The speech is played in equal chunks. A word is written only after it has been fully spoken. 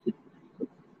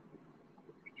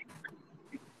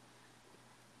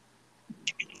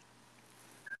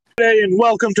Friday, and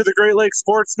welcome to the Great Lakes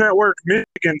Sports Network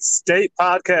Michigan State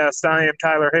Podcast. I am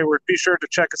Tyler Hayward. Be sure to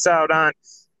check us out on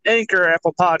Anchor,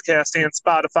 Apple Podcast, and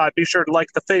Spotify. Be sure to like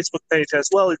the Facebook page as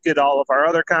well. You get all of our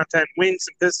other content. Wings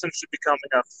and Pistons should be coming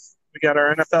up. We got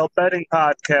our NFL betting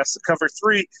podcast to cover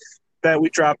 3 that we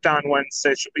dropped on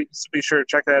Wednesday. So be sure to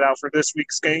check that out for this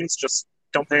week's games. Just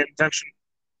don't pay any attention.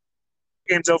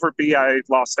 Game's over. I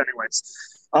lost anyways.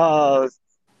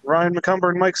 Ryan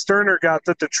McCumber and Mike Sterner got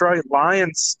the Detroit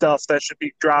Lions stuff that should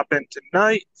be dropping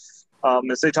tonight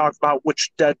as they talk about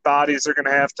which dead bodies they're going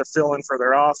to have to fill in for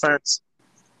their offense.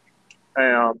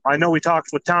 I know we talked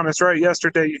with Thomas Wright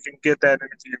yesterday. You can get that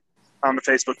interview on the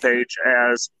Facebook page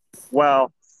as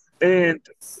well. And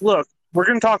look, we're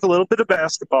going to talk a little bit of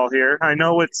basketball here. I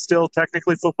know it's still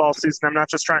technically football season. I'm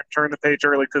not just trying to turn the page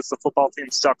early because the football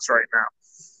team sucks right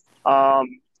now.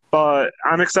 But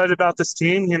I'm excited about this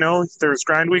team. You know, there was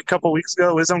grind week a couple weeks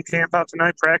ago. Is on camp out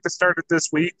tonight. Practice started this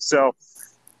week. So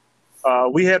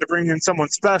we had to bring in someone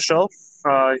special. He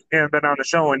hasn't been on the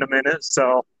show in a minute,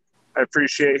 so I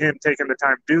appreciate him taking the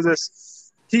time to do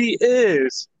this. He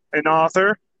is an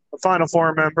author, a Final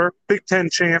Four member, Big Ten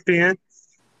champion.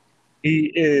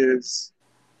 He is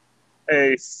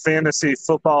a fantasy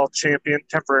football champion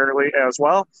temporarily as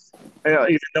well,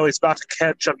 even though he's about to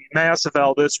catch a massive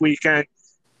L this weekend.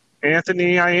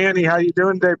 Anthony Ianni, how you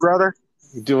doing today, brother?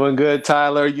 Doing good,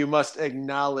 Tyler. You must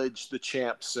acknowledge the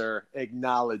champ, sir.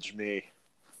 Acknowledge me.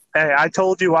 Hey, I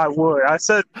told you I would. I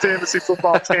said fantasy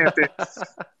football champion.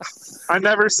 I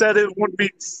never said it would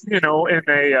be, in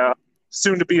a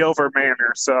soon-to-be-over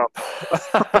manner. So,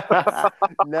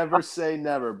 never say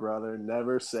never, brother.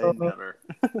 Never say never.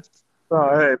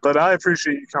 Hey, but I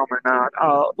appreciate you coming on.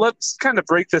 Let's kind of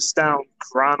break this down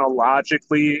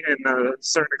chronologically in a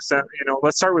certain extent.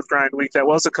 Let's start with grind week. That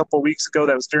was a couple weeks ago.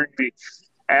 That was during the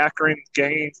Akron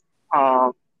game.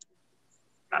 From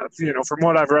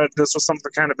what I've read, this was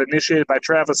something kind of initiated by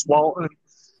Travis Walton.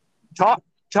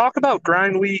 Talk about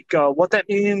grind week, what that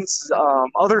means,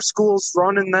 other schools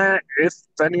running that, if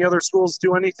any other schools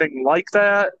do anything like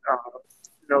that.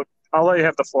 I'll let you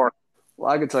have the floor. Well,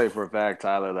 I can tell you for a fact,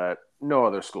 Tyler, that no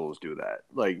other schools do that.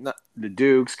 Like the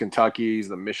Dukes, Kentuckys,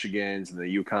 the Michigans, and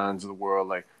the UConns of the world.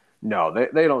 Like, no,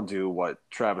 they don't do what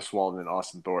Travis Walton and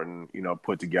Austin Thornton,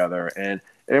 put together. And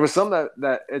it was something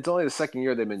that it's only the second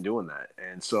year they've been doing that.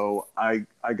 And so I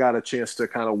got a chance to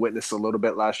kind of witness a little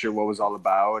bit last year what it was all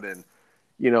about. And,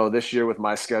 this year with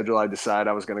my schedule, I decided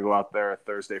I was going to go out there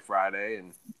Thursday, Friday,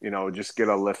 and, just get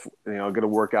a lift, get a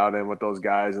workout in with those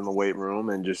guys in the weight room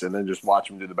and then just watch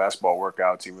them do the basketball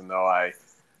workouts, even though I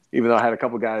had a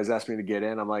couple guys ask me to get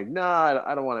in. I'm like, nah,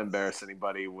 I don't want to embarrass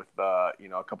anybody with, a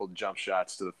couple of jump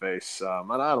shots to the face. I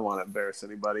don't want to embarrass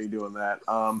anybody doing that.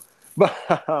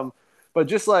 But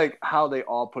just like how they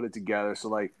all put it together. So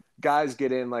like guys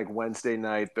get in like Wednesday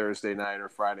night, Thursday night, or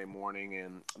Friday morning,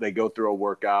 and they go through a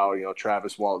workout.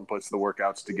 Travis Walton puts the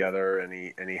workouts together, and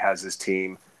he has his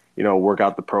team, work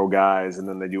out the pro guys, and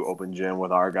then they do open gym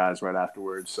with our guys right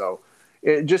afterwards. So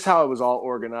just how it was all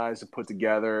organized and put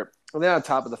together. And then on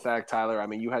top of the fact, Tyler,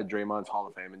 you had Draymond's Hall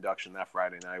of Fame induction that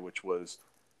Friday night, which was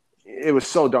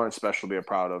so darn special to be a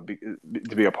part of,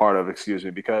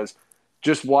 because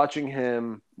just watching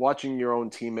your own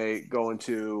teammate go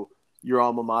into your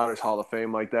alma mater's Hall of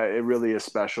Fame like that, it really is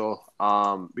special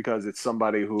because it's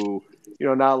somebody who,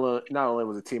 not only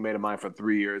was a teammate of mine for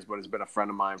 3 years, but has been a friend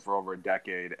of mine for over a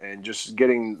decade. And just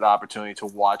getting the opportunity to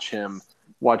watch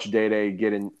Day-Day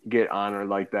get honored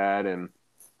like that, and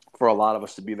for a lot of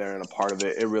us to be there and a part of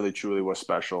it, it really truly was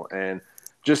special. And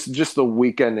just the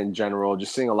weekend in general,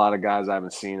 just seeing a lot of guys I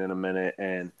haven't seen in a minute,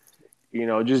 and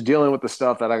just dealing with the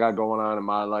stuff that I got going on in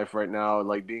my life right now,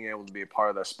 like being able to be a part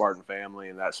of that Spartan family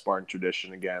and that Spartan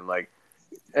tradition again, like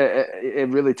it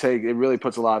really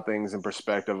puts a lot of things in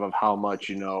perspective of how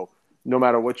much, no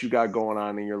matter what you got going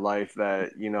on in your life,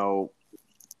 that,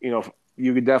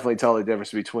 you could definitely tell the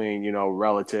difference between,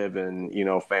 relative and,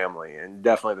 family. And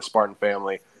definitely the Spartan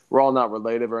family, we're all not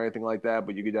related or anything like that,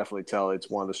 but you could definitely tell it's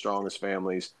one of the strongest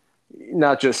families,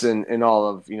 not just in all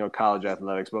of, college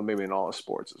athletics, but maybe in all of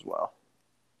sports as well.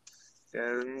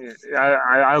 And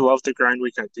I love the grind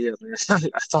week idea, man.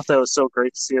 I thought that was so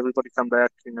great to see everybody come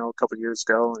back, a couple of years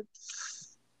ago,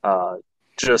 and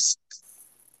just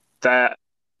that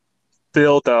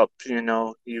build up.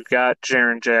 You got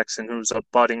Jaren Jackson, who's a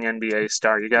budding NBA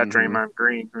star. You got Draymond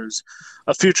Green, who's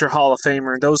a future Hall of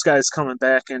Famer. Those guys coming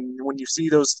back, and when you see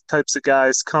those types of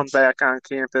guys come back on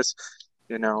campus,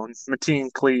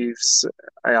 Mateen Cleaves,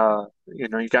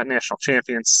 you got national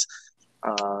champions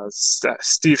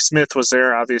Steve Smith was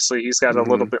there. Obviously, he's got a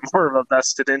little Hmm. bit more of a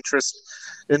vested interest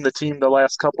in the team the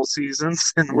last couple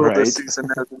seasons and will this Right. season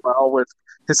as well with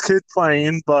his kid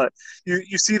playing. But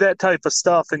you see that type of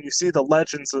stuff, and you see the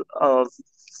legends of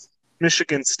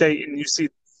Michigan State, and you see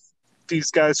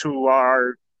these guys who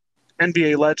are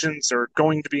NBA legends or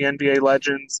going to be NBA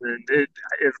legends, and it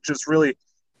just really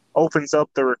opens up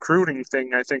the recruiting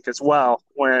thing, I think, as well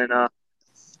when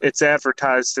it's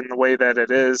advertised in the way that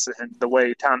it is and the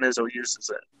way Tom Izzo uses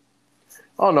it.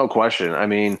 Oh, no question.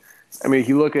 If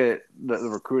you look at the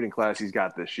recruiting class he's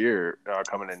got this year,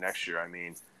 coming in next year,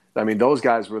 those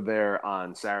guys were there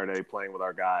on Saturday playing with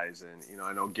our guys, and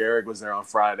I know Garrick was there on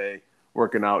Friday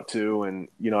working out too, and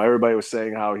everybody was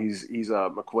saying how he's a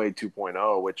McQuaid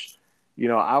 2.0, which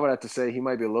I would have to say he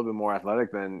might be a little bit more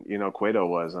athletic than Cueto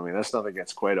was. I mean, that's nothing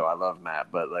against Cueto. I love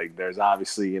Matt, but like, there's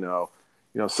obviously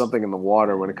something in the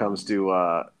water when it comes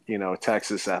to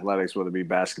Texas athletics, whether it be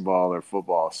basketball or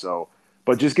football. So,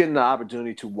 but just getting the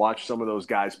opportunity to watch some of those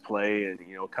guys play and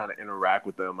kind of interact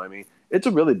with them, I mean, it's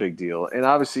a really big deal. And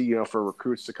obviously, for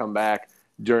recruits to come back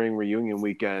during reunion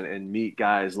weekend and meet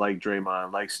guys like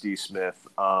Draymond, like Steve Smith,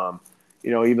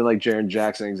 even like Jaren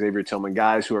Jackson, Xavier Tillman,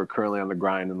 guys who are currently on the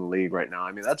grind in the league right now.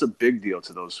 I mean, that's a big deal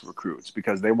to those recruits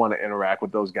because they want to interact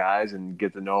with those guys and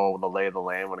get to know the lay of the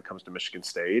land when it comes to Michigan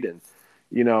State. And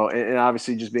and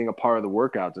obviously just being a part of the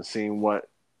workouts and seeing what,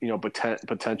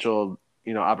 potential,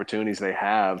 opportunities they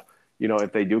have,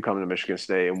 if they do come to Michigan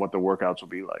State and what the workouts will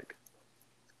be like.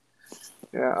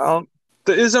 Yeah,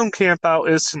 the Izzone camp out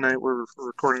is tonight. We're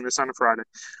recording this on a Friday.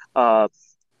 Uh,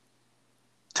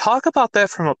 Talk about that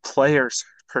from a player's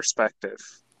perspective,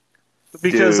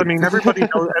 because I Dude. mean everybody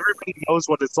knows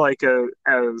what it's like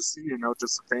as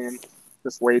just a fan,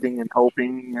 just waiting and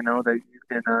hoping that you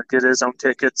can get his own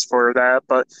tickets for that.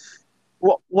 But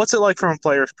what's it like from a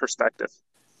player's perspective?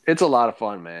 It's a lot of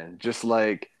fun, man. Just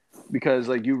like, because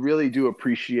like you really do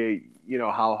appreciate,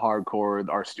 how hardcore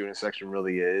our student section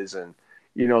really is. And,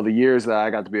 the years that I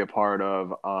got to be a part of,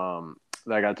 the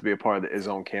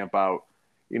Izzone camp out,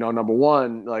 number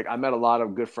one, like I met a lot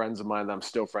of good friends of mine that I'm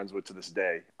still friends with to this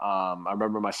day. I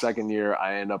remember my second year,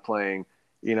 I ended up playing,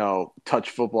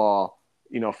 touch football,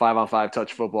 5-on-5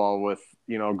 touch football with,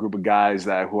 a group of guys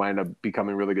who I ended up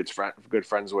becoming really good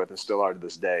friends with and still are to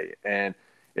this day. And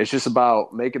it's just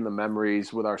about making the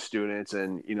memories with our students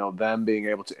and them being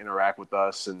able to interact with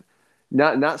us and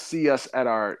not see us at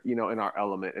our in our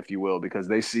element, if you will, because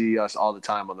they see us all the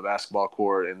time on the basketball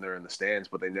court and they're in the stands,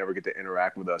 but they never get to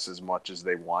interact with us as much as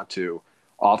they want to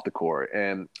off the court.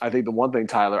 And I think the one thing,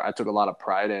 Tyler, I took a lot of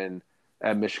pride in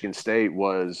at Michigan State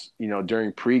was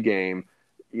during pregame,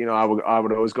 I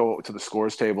would always go to the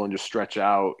scores table and just stretch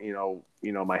out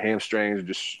my hamstrings,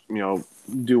 just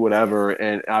do whatever,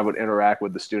 and I would interact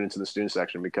with the students in the student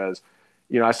section because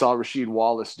I saw Rasheed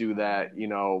Wallace do that,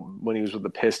 when he was with the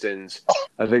Pistons.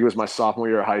 I think it was my sophomore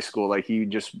year of high school. Like, he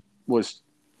just was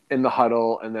in the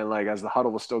huddle, and then like as the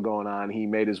huddle was still going on, he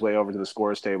made his way over to the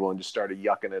scores table and just started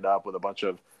yucking it up with a bunch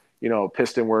of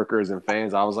Piston workers and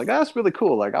fans. I was like, that's really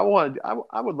cool. Like, I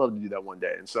would love to do that one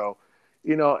day. And so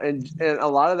and a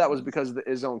lot of that was because of the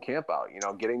Izzone camp out,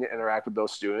 getting to interact with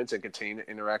those students and continue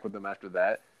to interact with them after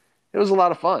that. It was a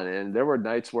lot of fun. And there were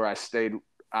nights where I stayed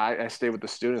with the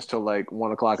students till like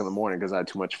 1 o'clock in the morning because I had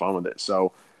too much fun with it.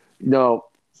 So, you know,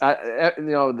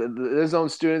 the Izzone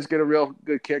students get a real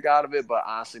good kick out of it. But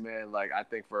honestly, man, like, I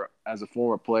think as a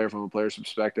former player, from a player's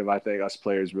perspective, I think us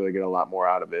players really get a lot more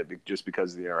out of it just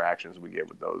because of the interactions we get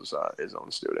with those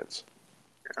Izzone students.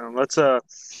 Let's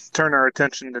turn our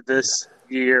attention to this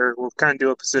year. We'll kind of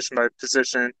do a position by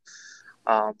position,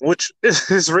 which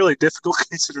is really difficult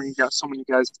considering you got so many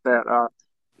guys that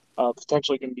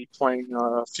potentially going to be playing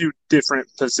a few different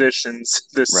positions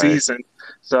this Right. season.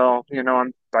 So,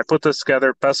 I put this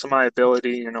together best of my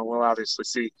ability. We'll obviously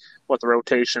see what the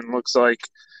rotation looks like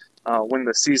when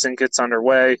the season gets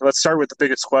underway. Let's start with the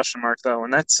biggest question mark, though,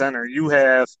 and that's center. You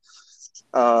have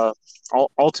uh,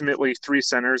 ultimately three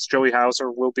centers. Joey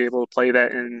Hauser will be able to play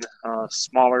that in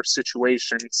smaller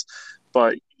situations,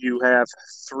 but you have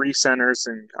three centers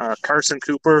and Carson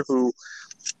Cooper, who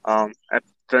at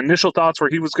the initial thoughts were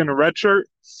he was going to redshirt.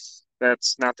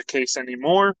 That's not the case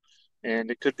anymore.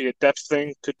 And it could be a depth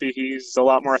thing. Could be he's a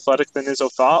lot more athletic than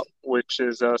Izzo thought, which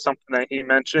is something that he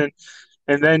mentioned.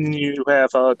 And then you have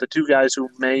the two guys who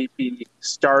may be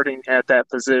starting at that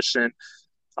position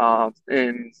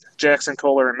in Jackson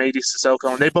Kohler and Mady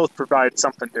Sissoko, and they both provide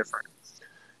something different.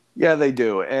 Yeah, they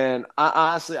do. And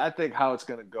honestly, I think how it's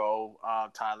going to go,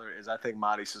 Tyler, is I think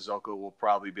Mady Sissoko will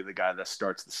probably be the guy that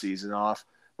starts the season off.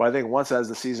 But I think once as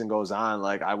the season goes on,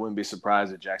 like, I wouldn't be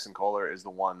surprised if Jackson Kohler is the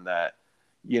one that,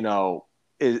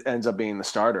 ends up being the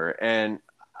starter. And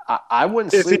I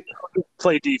wouldn't If he sleep. could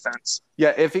play defense.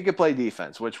 Yeah, if he could play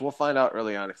defense, which we'll find out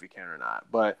early on if he can or not.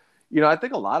 But I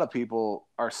think a lot of people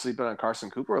are sleeping on Carson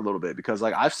Cooper a little bit because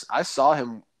like I saw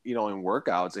him, in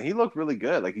workouts and he looked really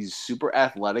good. Like he's super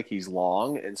athletic, he's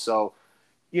long, and so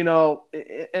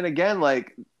and again,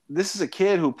 like this is a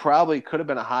kid who probably could have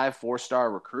been a high 4-star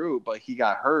recruit, but he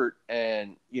got hurt,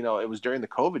 and it was during the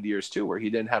COVID years too, where he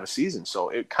didn't have a season, so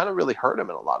it kind of really hurt him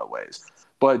in a lot of ways.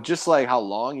 But just like how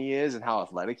long he is and how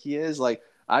athletic he is, like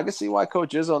I can see why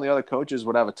Coach Izzo and the other coaches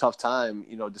would have a tough time,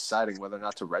 deciding whether or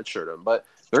not to redshirt him. But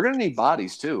they're going to need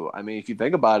bodies too. I mean, if you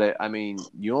think about it, I mean,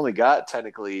 you only got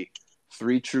technically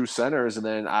 3 true centers, and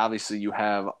then obviously you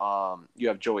have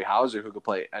Joey Hauser who could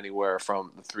play anywhere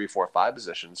from the 3, 4, 5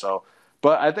 position. So,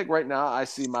 but I think right now I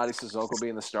see Mady Sissoko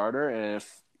being the starter, and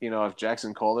if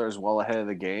Jackson Kohler is well ahead of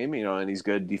the game, and he's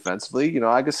good defensively,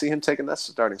 I could see him taking that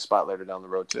starting spot later down the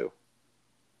road too.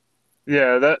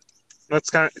 Yeah, that's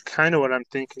kind of what I'm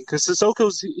thinking. Because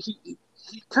Sissoko's he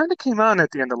kind of came on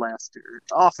at the end of last year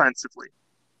offensively.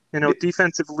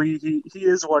 Defensively he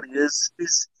is what he is.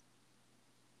 He's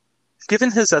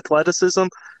given his athleticism.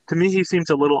 To me, he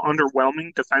seems a little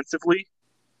underwhelming defensively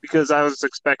because I was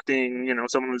expecting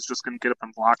someone who's just going to get up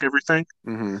and block everything.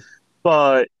 Mm-hmm.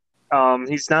 But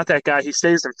he's not that guy. He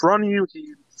stays in front of you.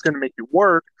 He's going to make you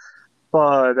work,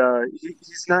 but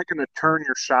he's not going to turn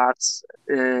your shots.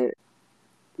 At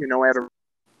a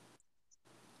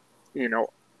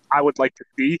I would like to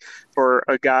see for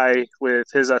a guy with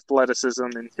his athleticism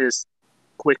and his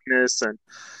quickness and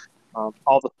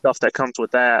all the stuff that comes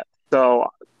with that. So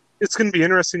it's going to be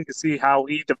interesting to see how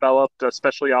he developed,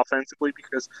 especially offensively,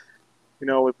 because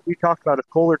if we talked about if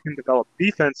Kohler can develop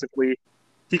defensively,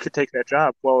 he could take that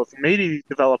job. Well, if Mady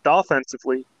developed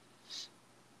offensively,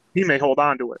 he may hold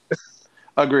on to it.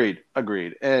 Agreed.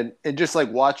 And just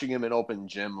like watching him in open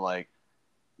gym, like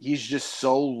he's just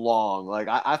so long. Like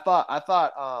I thought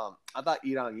Idong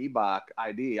Ibok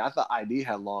I thought ID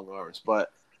had long arms,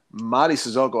 but Mady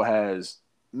Sissoko has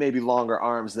maybe longer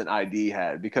arms than ID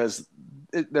had because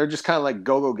they're just kind of like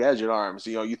go-go gadget arms.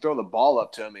 You throw the ball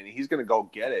up to him and he's going to go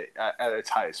get it at its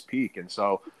highest peak. And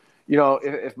so,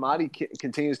 if Mady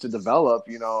continues to develop,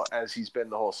 as he's been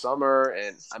the whole summer,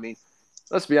 and I mean,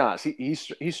 let's be honest,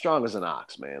 he's strong as an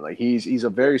ox, man. Like he's a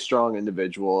very strong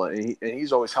individual, and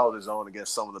he's always held his own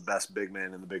against some of the best big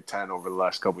men in the Big Ten over the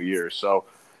last couple of years. So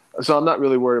I'm not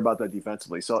really worried about that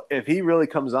defensively. So if he really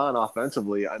comes on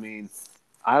offensively, I mean,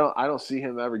 I don't see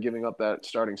him ever giving up that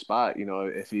starting spot.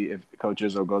 If Coach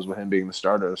Izzo goes with him being the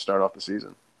starter to start off the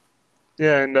season.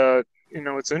 Yeah, and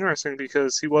it's interesting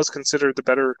because he was considered the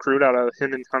better recruit out of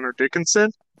him and Hunter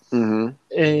Dickinson.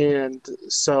 Mm-hmm. And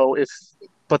so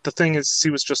but the thing is,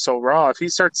 he was just so raw. If he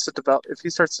starts to develop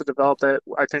that,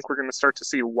 I think we're going to start to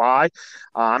see why.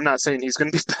 I'm not saying he's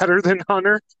going to be better than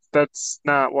Hunter. That's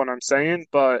not what I'm saying.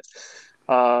 But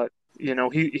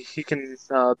he can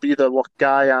be the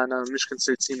guy on a Michigan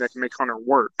State team that can make Hunter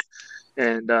work.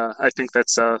 And I think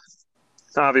that's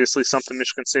obviously something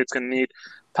Michigan State's going to need.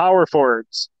 Power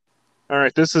forwards. All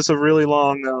right, this is a really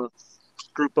long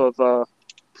group of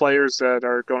players that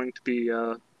are going to be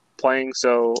playing,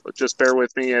 so just bear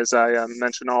with me as I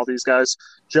mention all these guys.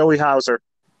 Joey Hauser.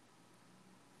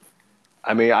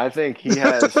 I mean, I think he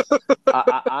has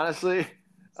honestly,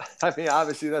 I mean,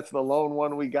 obviously that's the lone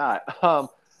one we got.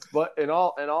 But in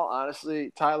all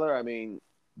honesty, Tyler, I mean,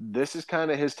 this is kind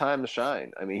of his time to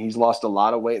shine. I mean, he's lost a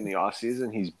lot of weight in the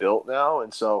offseason. He's built now,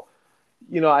 and so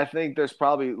I think there's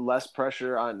probably less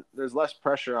pressure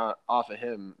off of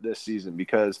him this season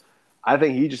because I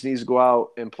think he just needs to go out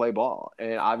and play ball.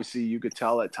 And obviously you could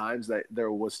tell at times that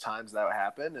there was times that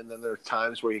happened, and then there are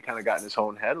times where he kind of got in his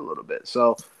own head a little bit.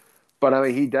 So, but I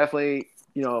mean, he definitely,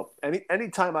 any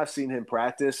time I've seen him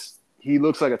practice, he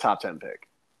looks like a top 10 pick.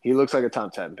 He looks like a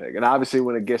top 10 pick. And obviously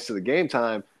when it gets to the game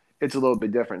time, it's a little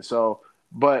bit different. So,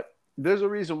 but there's a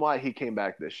reason why he came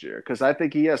back this year because I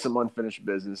think he has some unfinished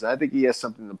business. I think he has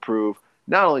something to prove,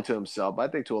 not only to himself, but I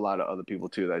think to a lot of other people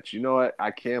too. That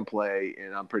I can play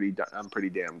and I'm pretty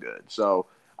damn good. So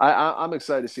I'm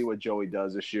excited to see what Joey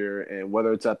does this year, and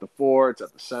whether it's at the 4, it's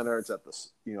at the center, it's at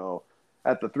the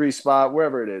at the 3 spot,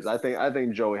 wherever it is. I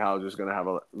think Joey Hauser is going to have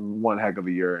one heck of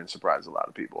a year and surprise a lot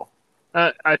of people.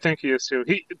 I think he is too.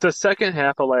 The second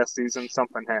half of last season,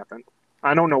 something happened.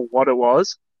 I don't know what it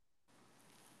was.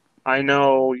 I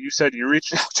know you said you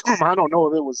reached out to him. I don't know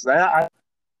if it was that.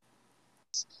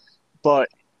 But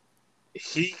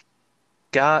he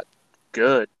got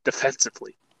good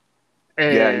defensively.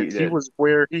 And he was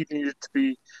where he needed to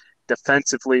be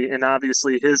defensively. And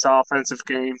obviously his offensive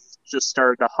game just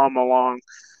started to hum along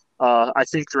I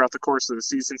think throughout the course of the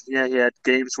season, yeah, he had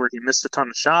games where he missed a ton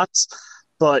of shots,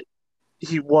 but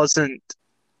he wasn't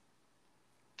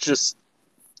just,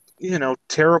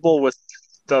 terrible with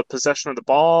the possession of the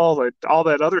ball and all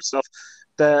that other stuff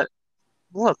that,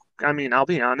 look, I mean, I'll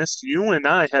be honest, you and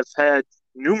I have had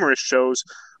numerous shows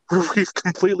where we've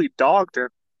completely dogged him.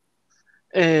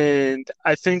 And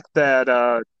I think that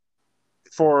I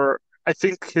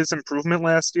think his improvement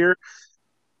last year,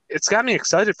 it's got me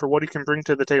excited for what he can bring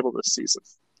to the table this season.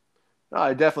 No,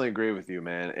 I definitely agree with you,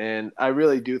 man. And I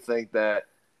really do think that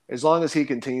as long as he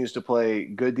continues to play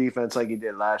good defense like he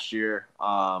did last year,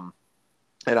 and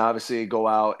obviously go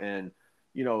out and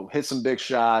hit some big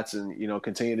shots and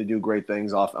continue to do great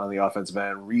things off on the offensive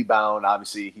end, rebound.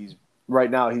 Obviously, he's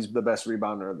the best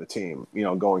rebounder of the team.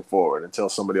 Going forward until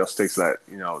somebody else takes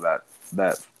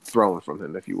that throne from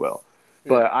him, if you will. Yeah.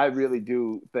 But I really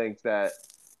do think that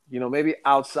maybe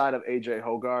outside of AJ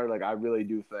Hoggard, like I really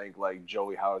do think like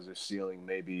Joey Hauser's ceiling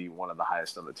may be one of the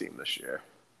highest on the team this year.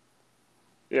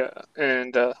 Yeah,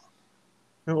 and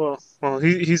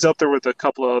he's up there with a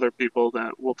couple of other people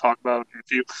that we'll talk about in a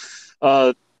few.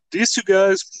 These two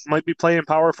guys might be playing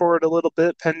power forward a little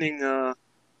bit, pending,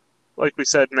 like we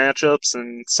said, matchups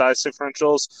and size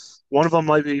differentials. One of them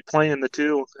might be playing the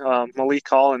two, Malik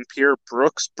Hall and Pierre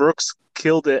Brooks. Brooks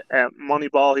killed it at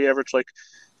Moneyball. He averaged like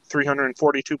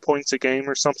 342 points a game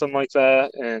or something like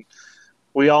that. And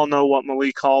we all know what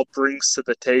Malik Hall brings to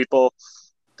the table.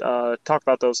 Talk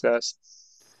about those guys.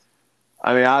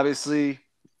 I mean, obviously,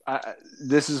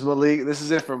 this is Malik. This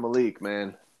is it for Malik,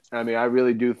 man. I mean, I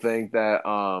really do think that,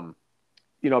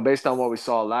 based on what we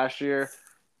saw last year,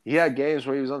 he had games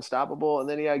where he was unstoppable, and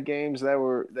then he had games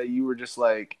that you were just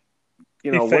like, he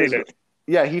faded.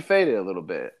 Yeah, he faded a little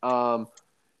bit. So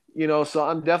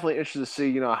I'm definitely interested to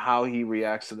see, how he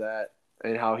reacts to that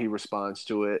and how he responds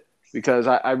to it. Because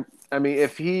I mean,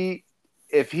 if he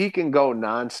can go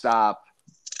nonstop,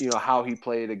 how he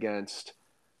played against,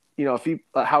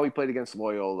 how he played against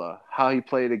Loyola, how he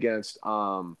played against,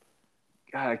 God,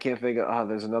 I can't think of.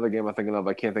 There's another game I'm thinking of.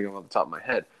 I can't think of off the top of my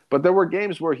head. But there were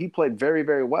games where he played very,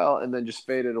 very well and then just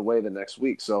faded away the next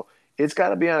week. So it's got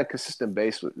to be on a consistent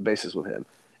basis with him.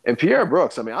 And Pierre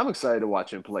Brooks, I mean, I'm excited to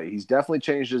watch him play. He's definitely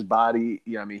changed his body.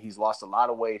 I mean, he's lost a lot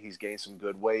of weight. He's gained some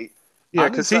good weight. Yeah,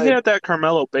 because he had that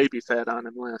Carmelo baby fat on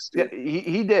him last year. Yeah,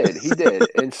 he did.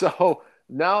 And so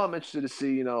now I'm interested to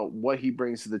see, what he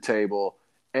brings to the table.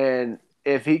 And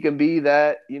if he can be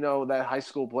that, that high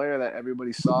school player that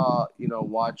everybody saw,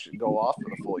 watch go off for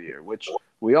the full year, which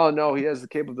we all know he has the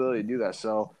capability to do that.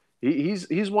 So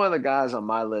he's one of the guys on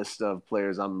my list of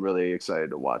players I'm really excited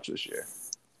to watch this year.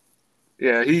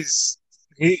 Yeah, he's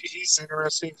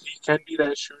interesting. He can be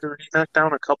that shooter. He knocked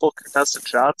down a couple contested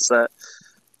shots that,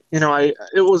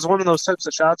 it was one of those types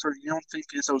of shots where you don't think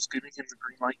Izzo's giving him the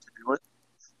green light to do it.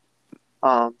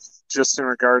 Just in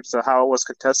regards to how it was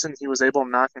contested, he was able to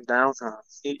knock him down.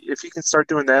 If he can start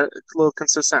doing that a little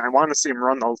consistent, I want to see him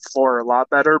run the floor a lot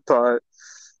better, but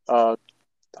I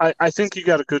think you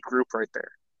got a good group right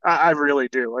there. I really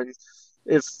do. And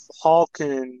if Hall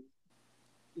can,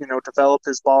 develop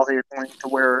his ball handling to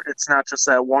where it's not just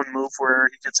that one move where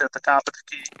he gets at the top of the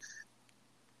key,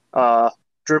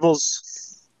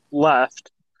 dribbles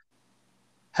left,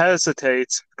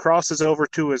 hesitates, crosses over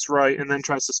to his right, and then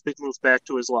tries to spin move back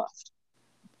to his left.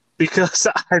 Because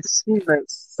I've seen that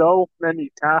so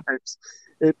many times.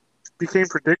 It became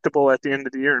predictable at the end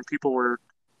of the year, and people were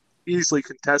easily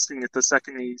contesting it the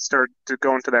second he started to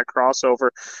go into that crossover.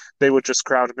 They would just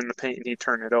crowd him in the paint, and he'd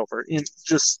turn it over. And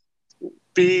just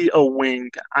be a wing.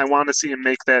 I want to see him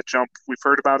make that jump. We've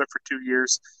heard about it for 2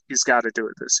 years. He's got to do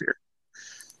it this year.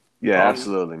 Yeah,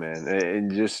 absolutely, man.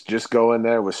 And just go in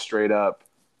there with straight up,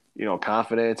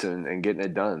 confidence and getting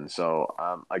it done. So,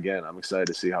 again, I'm excited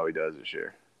to see how he does this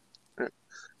year.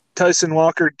 Tyson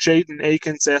Walker, Jaden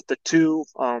Akins at the 2.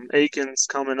 Akins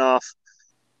coming off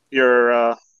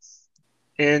your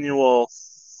annual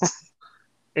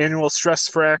stress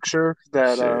fracture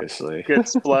that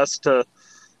gets blessed to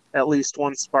at least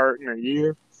one Spartan a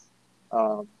year.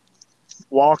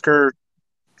 Walker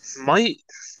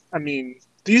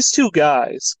these two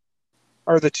guys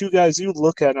are the two guys you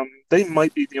look at them, they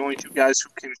might be the only two guys who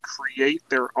can create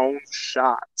their own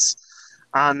shots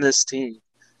on this team.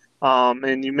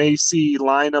 And you may see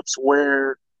lineups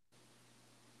where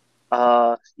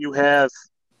you have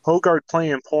Hoggard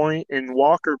playing point and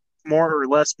Walker more or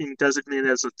less being designated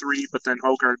as a 3, but then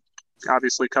Hoggard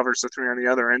obviously covers the 3 on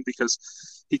the other end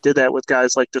because he did that with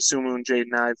guys like Dosunmu and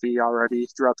Jaden Ivey already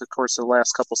throughout the course of the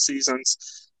last couple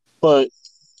seasons. But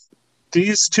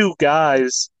these two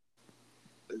guys,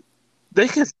 they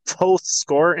can both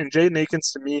score, and Jaden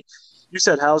Akins, to me, You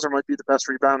said Hauser might be the best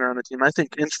rebounder on the team. I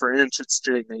think inch for inch, it's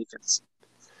Jaden Akins.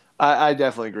 I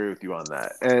definitely agree with you on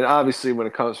that. And obviously, when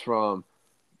it comes from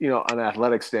an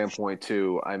athletic standpoint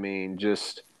too, I mean,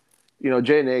 just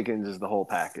Jaden Akins is the whole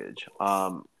package.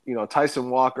 Tyson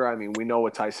Walker. I mean, we know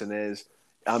what Tyson is.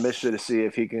 I'm interested to see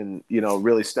if he can,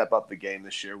 really step up the game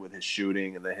this year with his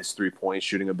shooting and then his 3-point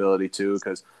shooting ability too,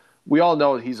 because we all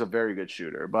know he's a very good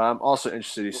shooter. But I'm also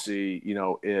interested to see,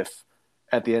 if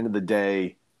at the end of the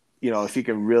day, if he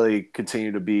can really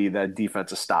continue to be that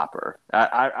defensive stopper.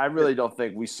 I really don't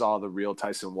think we saw the real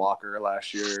Tyson Walker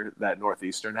last year that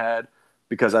Northeastern had,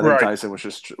 because I think Right. Tyson was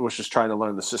just trying to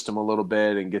learn the system a little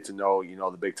bit and get to know,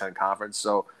 the Big Ten Conference.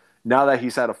 So now that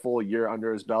he's had a full year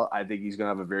under his belt, I think he's going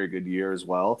to have a very good year as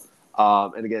well.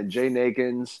 And again, Jaden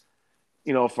Akins,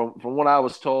 from what I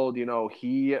was told,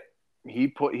 he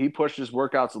pushed his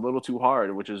workouts a little too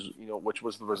hard, which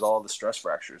was the result of the stress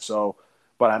fracture. So,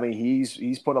 but I mean,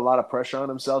 he's put a lot of pressure on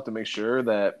himself to make sure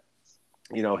that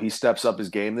he steps up his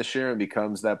game this year and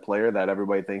becomes that player that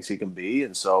everybody thinks he can be.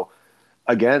 And so,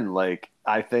 again, like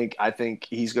I think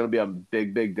he's going to be a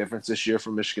big difference this year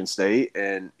for Michigan State,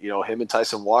 and him and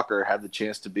Tyson Walker have the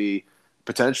chance to be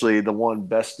potentially the one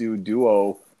best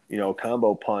duo,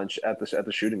 combo punch at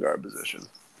the shooting guard position.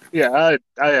 Yeah, I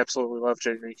absolutely love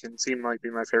Jaden Akins. He might be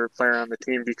my favorite player on the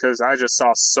team because I just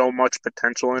saw so much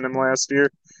potential in him last year.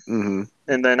 Mm-hmm.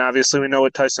 And then obviously we know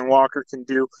what Tyson Walker can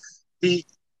do. He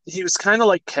he was kind of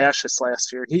like Cassius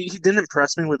last year. He didn't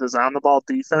impress me with his on the ball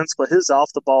defense, but his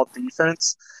off the ball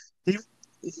defense, he,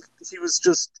 he he was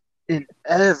just in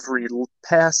every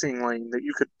passing lane that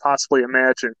you could possibly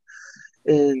imagine.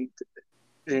 And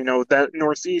that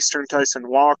Northeastern Tyson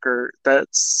Walker,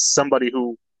 that's somebody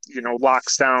who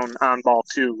locks down on ball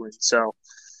too. And so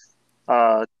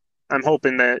uh, I'm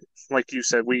hoping that, like you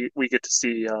said, we get to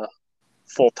see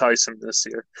full Tyson this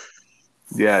year.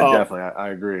 Yeah, Um, definitely. I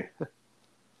agree.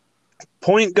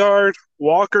 Point guard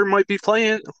Walker might be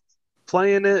playing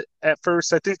it at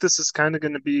first. I think this is kind of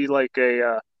going to be like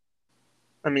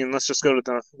I mean, let's just go to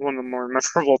the one of the more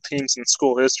memorable teams in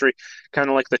school history, kind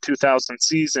of like the 2000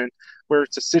 season, where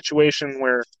it's a situation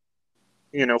where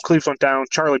Cleveland down,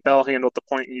 Charlie Bell handled the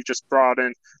point, and you just brought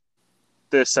in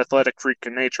this athletic freak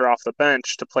of nature off the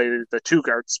bench to play the two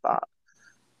guard spot.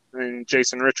 And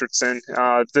Jason Richardson,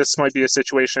 this might be a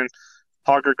situation.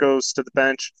 Hogger goes to the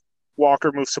bench,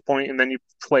 Walker moves to point, and then you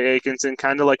play Akins in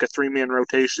kind of like a three-man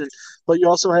rotation. But you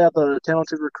also have a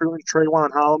talented recruit in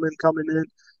Traylon Holloman coming in.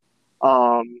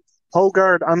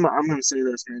 Hogard, I'm going to say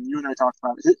this, man. You and I talked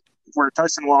about it. Where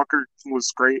Tyson Walker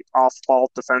was great off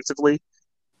ball defensively.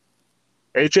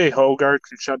 AJ Hogard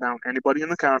can shut down anybody in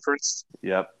the conference,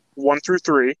 Yep. 1 through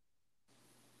 3.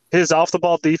 His off the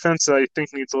ball defense, I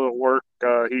think, needs a little work.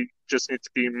 He just needs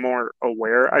to be more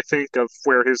aware, I think, of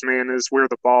where his man is, where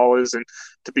the ball is, and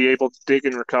to be able to dig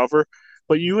and recover.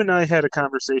 But you and I had a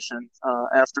conversation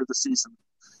after the season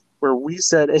where we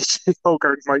said AJ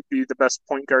Hogard might be the best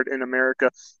point guard in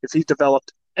America if he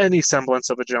developed any semblance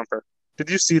of a jumper. Did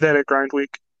you see that at Grind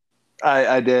Week?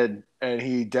 I did, and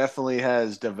he definitely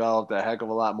has developed a heck of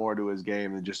a lot more to his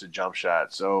game than just a jump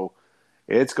shot. So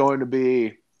it's going to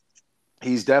be.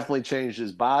 He's definitely changed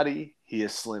his body. He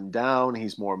has slimmed down.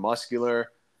 He's more muscular.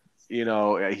 He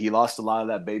lost a lot of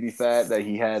that baby fat that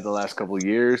he had the last couple of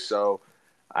years. So,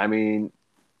 I mean,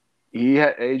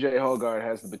 AJ Hogard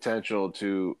has the potential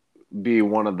to be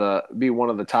one of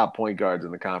the top point guards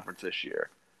in the conference this year,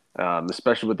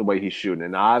 especially with the way he's shooting.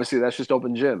 And obviously, that's just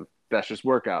open gym. That's just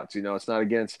workouts. It's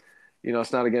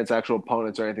not against actual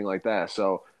opponents or anything like that.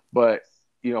 So, but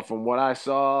from what I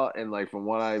saw and like from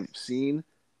what I've seen,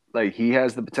 like he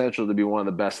has the potential to be one of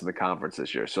the best in the conference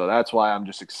this year. So that's why I'm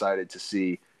just excited to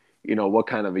see, what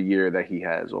kind of a year that he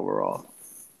has overall.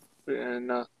 And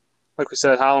like we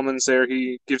said, Holloman's there.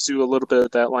 He gives you a little bit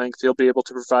of that length. He'll be able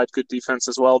to provide good defense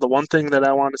as well. The one thing that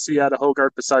I want to see out of Hogard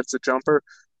besides the jumper,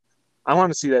 I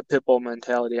want to see that pit bull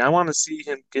mentality. I want to see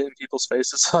him get in people's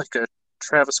faces like a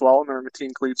Travis Walton or a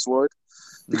Mateen Cleaves would,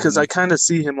 because Mm-hmm. I kind of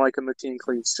see him like a Mateen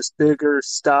Cleaves, just bigger,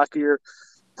 stockier,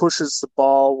 pushes the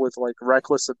ball with like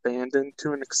reckless abandon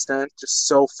to an extent, just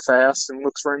so fast and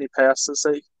looks for any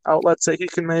outlets that he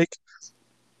can make.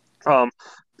 Um,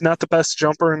 Not the best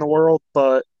jumper in the world,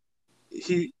 but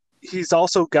he's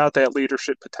also got that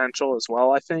leadership potential as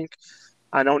well. I think.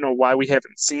 I don't know why we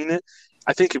haven't seen it.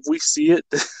 I think if we see it,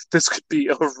 this could be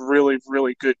a really,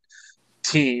 really good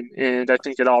team, and I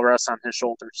think it all rests on his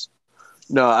shoulders.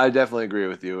 No, I definitely agree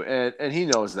with you, and he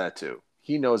knows that too.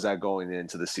 He knows that going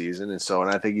into the season, and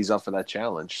I think he's up for that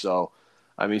challenge. So,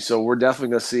 I mean, so we're definitely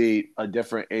going to see a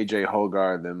different AJ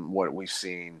Hogard than what we've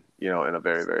seen, in a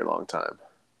very very long time.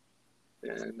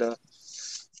 And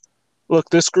Look,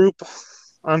 this group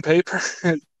on paper,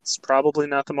 it's probably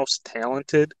not the most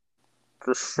talented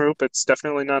group. It's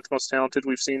definitely not the most talented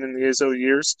we've seen in the Izzo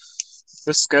years.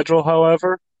 This schedule,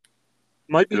 however,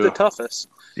 might be the Ugh. toughest.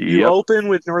 You Yep. open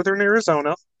with Northern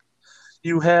Arizona.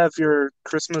 You have your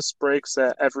Christmas breaks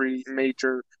that every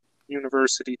major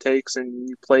university takes, and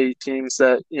you play teams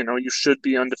that you should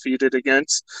be undefeated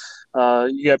against.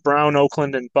 You get Brown,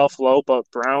 Oakland, and Buffalo, but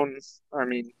Brown, I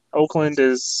mean, Oakland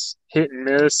is hit and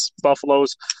miss.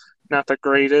 Buffalo's not the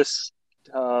greatest.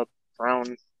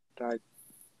 Brown, I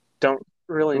don't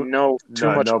really know too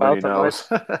No, much nobody about them,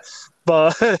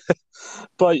 knows.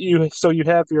 but you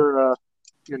have your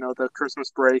the Christmas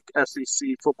break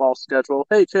SEC football schedule.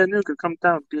 Hey, Chattanooga, come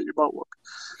down, get your butt whooped.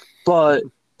 But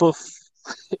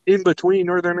in between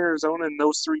Northern Arizona and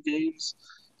those three games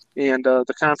and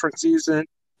the conference season,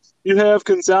 you have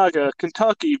Gonzaga,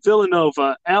 Kentucky,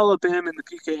 Villanova, Alabama in the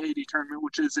PK80 tournament,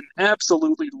 which is an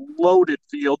absolutely loaded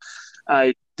field.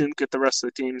 I didn't get the rest of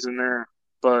the teams in there,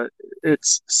 but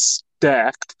it's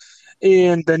stacked.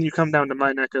 And then you come down to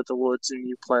my neck of the woods and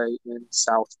you play in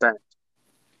South Bend.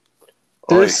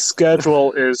 Oi. This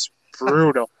schedule is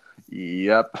brutal.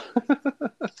 Yep.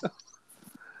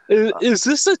 Is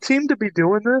this a team to be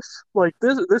doing this? Like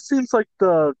this seems like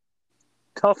the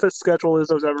toughest schedule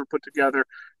Izzo's ever put together,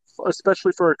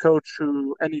 especially for a coach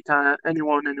who anytime,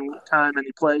 anyone, anytime,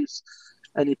 any place,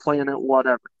 any planet,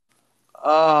 whatever.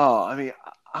 Oh, I mean,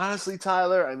 honestly,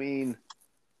 Tyler, I mean,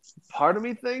 part of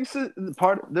me thinks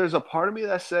there's a part of me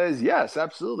that says yes,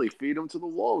 absolutely, feed them to the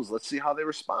wolves. Let's see how they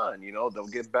respond. They'll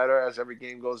get better as every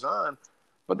game goes on.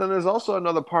 But then there's also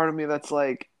another part of me that's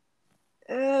like,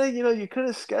 you could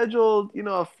have scheduled,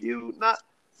 a few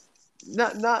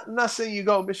not saying you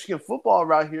go Michigan football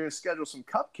around here and schedule some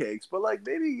cupcakes, but like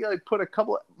maybe put a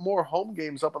couple more home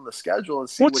games up on the schedule and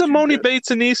see What's what you Amoni did.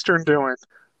 Bates and Eastern doing?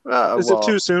 Is it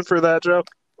too soon for that, Joe?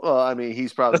 Well, I mean,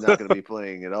 he's probably not going to be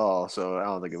playing at all, so I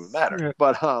don't think it would matter.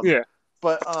 Yeah.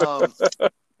 But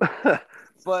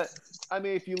but I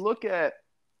mean, if you look at,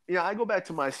 I go back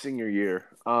to my senior year.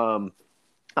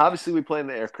 Obviously, we played in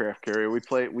the aircraft carrier. We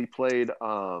played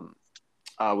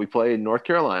North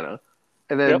Carolina,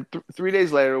 and then 3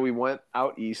 days later, we went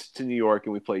out east to New York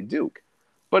and we played Duke.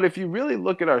 But if you really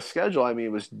look at our schedule, I mean,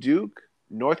 it was Duke,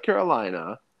 North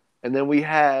Carolina. And then we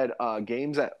had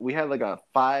games we had like a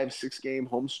 5-6 game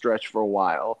home stretch for a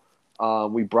while.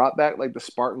 We brought back like the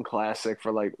Spartan Classic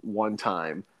for like one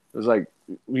time. It was like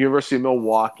University of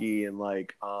Milwaukee and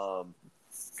like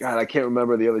God, I can't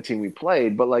remember the other team we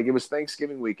played, but like it was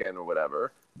Thanksgiving weekend or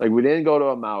whatever. Like we didn't go to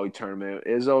a Maui tournament.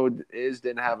 Izzo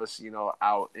didn't have us,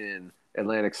 out in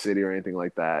Atlantic City or anything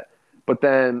like that. But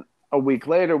then a week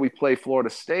later, we play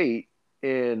Florida State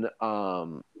in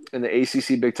the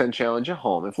ACC Big Ten Challenge at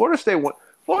home, and Florida State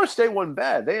won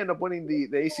bad. They ended up winning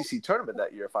the ACC tournament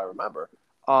that year, if I remember.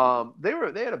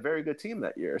 They had a very good team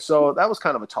that year, so that was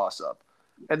kind of a toss up.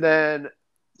 And then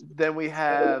we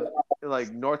have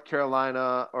like North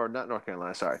Carolina, or not North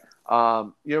Carolina, sorry,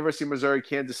 University of Missouri,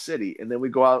 Kansas City, and then we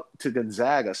go out to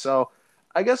Gonzaga. So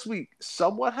I guess we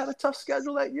somewhat had a tough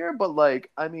schedule that year, but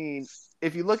like I mean,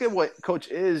 if you look at what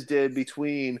Coach Iz did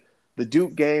between the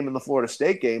Duke game and the Florida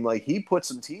State game, like he put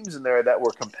some teams in there that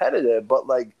were competitive, but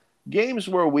like games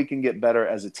where we can get better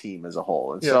as a team as a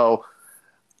whole. And so,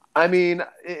 I mean,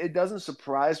 it doesn't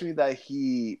surprise me that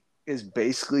he is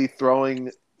basically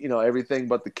throwing, everything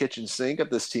but the kitchen sink at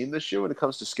this team this year when it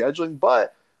comes to scheduling.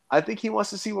 But I think he wants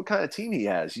to see what kind of team he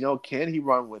has. Can he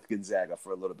run with Gonzaga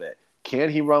for a little bit? Can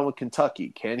he run with Kentucky?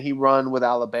 Can he run with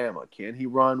Alabama? Can he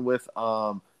run with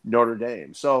Notre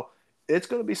Dame? So it's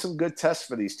going to be some good tests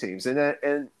for these teams.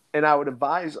 And I would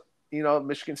advise,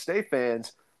 Michigan State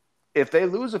fans, if they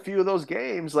lose a few of those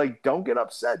games, like don't get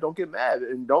upset, don't get mad,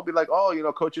 and don't be like,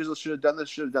 oh, Coach Izzo should have done this,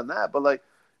 should have done that. But like,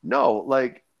 no,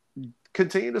 like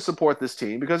continue to support this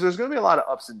team because there's going to be a lot of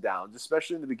ups and downs,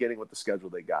 especially in the beginning with the schedule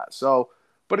they got. So,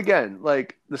 but again,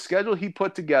 like the schedule he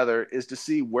put together is to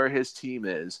see where his team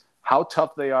is, how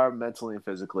tough they are mentally and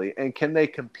physically, and can they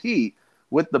compete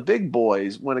with the big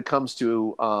boys when it comes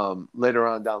to later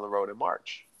on down the road in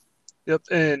March. Yep,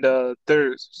 and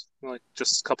there's like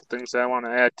just a couple things that I want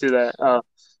to add to that.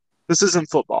 This isn't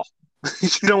football.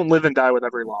 You don't live and die with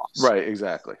every loss. Right,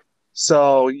 exactly.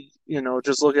 So,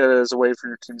 just look at it as a way for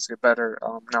your teams to get better.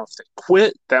 Now, if they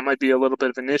quit, that might be a little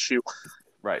bit of an issue.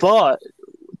 Right. But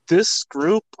this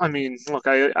group, I mean, look,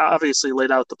 I obviously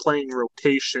laid out the playing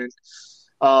rotation.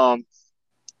 Mady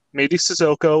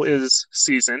Sissoko is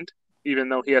seasoned, even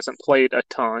though he hasn't played a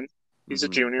ton. He's a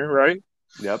junior, right?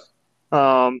 Yep.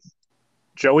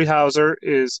 Joey Hauser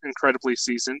is incredibly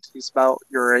seasoned. He's about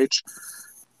your age.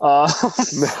 Uh,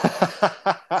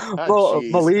 well,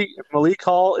 Jeez. Malik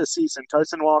Hall is seasoned.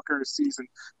 Tyson Walker is seasoned.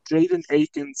 Jaden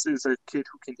Akins is a kid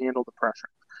who can handle the pressure.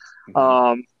 Mhm.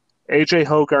 Um, AJ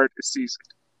Hogart is seasoned.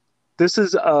 This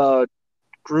is a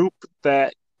group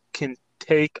that can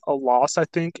take a loss, I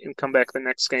think, and come back the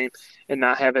next game and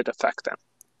not have it affect them.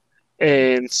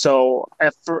 And so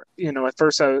at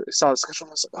first I saw the schedule and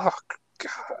I was like, oh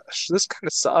gosh, this kind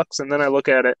of sucks. And then I look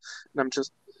at it and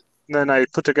then I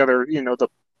put together, the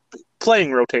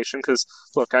playing rotation because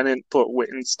look, I didn't put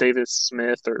Wittens, Davis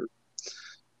Smith, or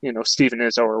Steven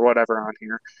Izzo or whatever on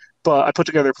here, but I put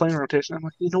together a playing rotation. I'm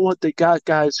like, you know what? They got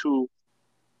guys who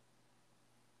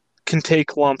can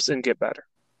take lumps and get better.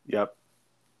 Yep.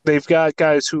 They've got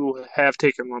guys who have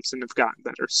taken lumps and have gotten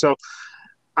better. So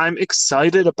I'm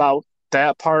excited about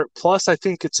that part. Plus, I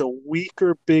think it's a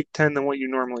weaker Big Ten than what you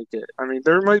normally get. I mean,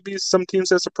 there might be some teams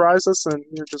that surprise us, and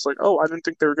you're just like, oh, I didn't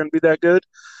think they were going to be that good.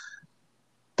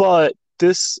 But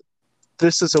this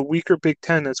is a weaker Big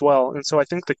Ten as well, and so I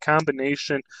think the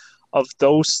combination of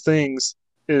those things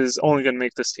is only going to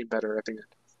make this team better at the end.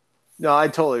 No, I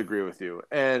totally agree with you.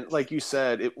 And like you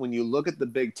said, when you look at the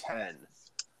Big Ten,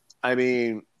 I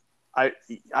mean, I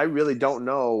I really don't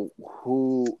know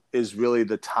who is really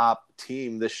the top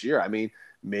team this year. I mean,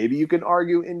 maybe you can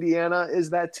argue Indiana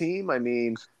is that team. I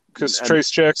mean, Because Trace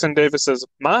Jackson Davis is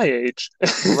my age.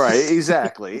 right,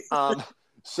 exactly.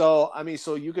 So I mean,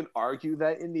 so you can argue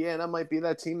that Indiana might be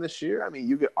that team this year. I mean,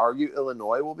 you could argue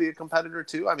Illinois will be a competitor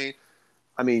too. I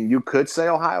mean, you could say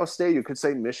Ohio State, you could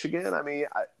say Michigan. I mean,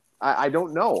 I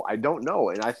don't know. I don't know.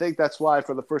 And I think that's why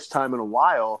for the first time in a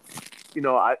while,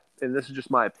 and this is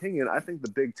just my opinion, I think the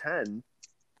Big Ten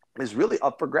is really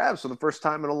up for grabs for the first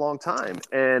time in a long time.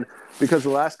 And because the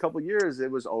last couple of years, it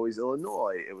was always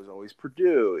Illinois, it was always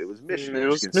Purdue, it was Michigan, It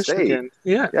was Michigan State. Michigan.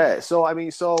 Yeah. Yeah. So, I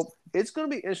mean, so it's going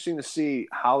to be interesting to see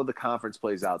how the conference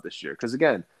plays out this year. Because,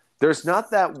 again, there's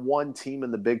not that one team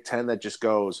in the Big Ten that just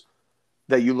goes,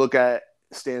 that you look at,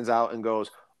 stands out and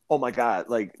goes, oh my God,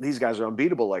 like these guys are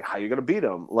unbeatable. Like, how are you going to beat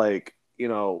them? Like,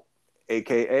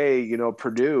 AKA,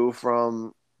 Purdue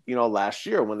from, last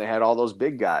year when they had all those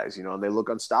big guys, and they look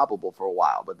unstoppable for a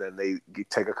while, but then they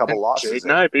take a couple losses.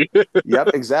 Jaden Ivey.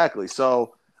 Yep, exactly.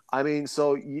 So, I mean,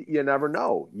 so you never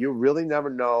know. You really never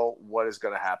know what is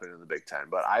going to happen in the Big Ten.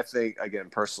 But I think, again,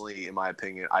 personally, in my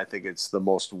opinion, I think it's the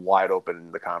most wide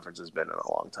open the conference has been in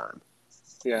a long time.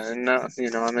 Yeah, and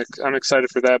I'm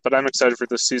excited for that, but I'm excited for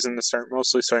this season to start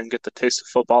mostly so I can get the taste of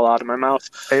football out of my mouth.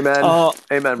 Amen.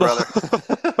 Amen, brother.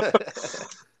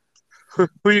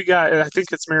 Who you got? I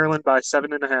think it's Maryland by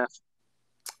 7.5.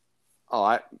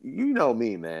 Oh, you know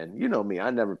me, man. You know me.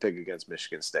 I never pick against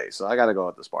Michigan State, so I got to go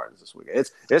with the Spartans this week.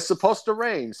 It's supposed to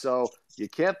rain, so you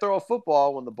can't throw a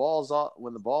football when the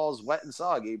ball's wet and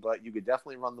soggy, but you could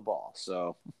definitely run the ball.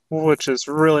 So, which is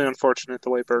really unfortunate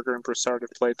the way Berger and Broussard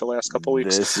have played the last couple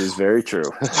weeks. This is very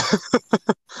true.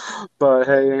 But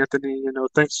hey, Anthony,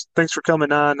 thanks for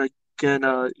coming on again.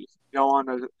 On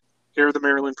to hear the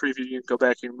Maryland preview. You can go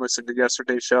back and listen to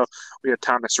yesterday's show. We had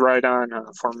Thomas Wright on,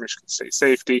 former Michigan State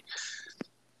safety.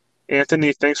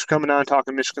 Anthony, thanks for coming on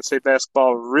talking Michigan State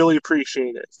basketball. Really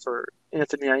appreciate it. For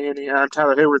Anthony Ianni, I'm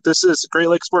Tyler Hayward. This is Great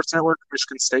Lakes Sports Network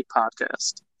Michigan State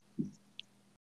Podcast.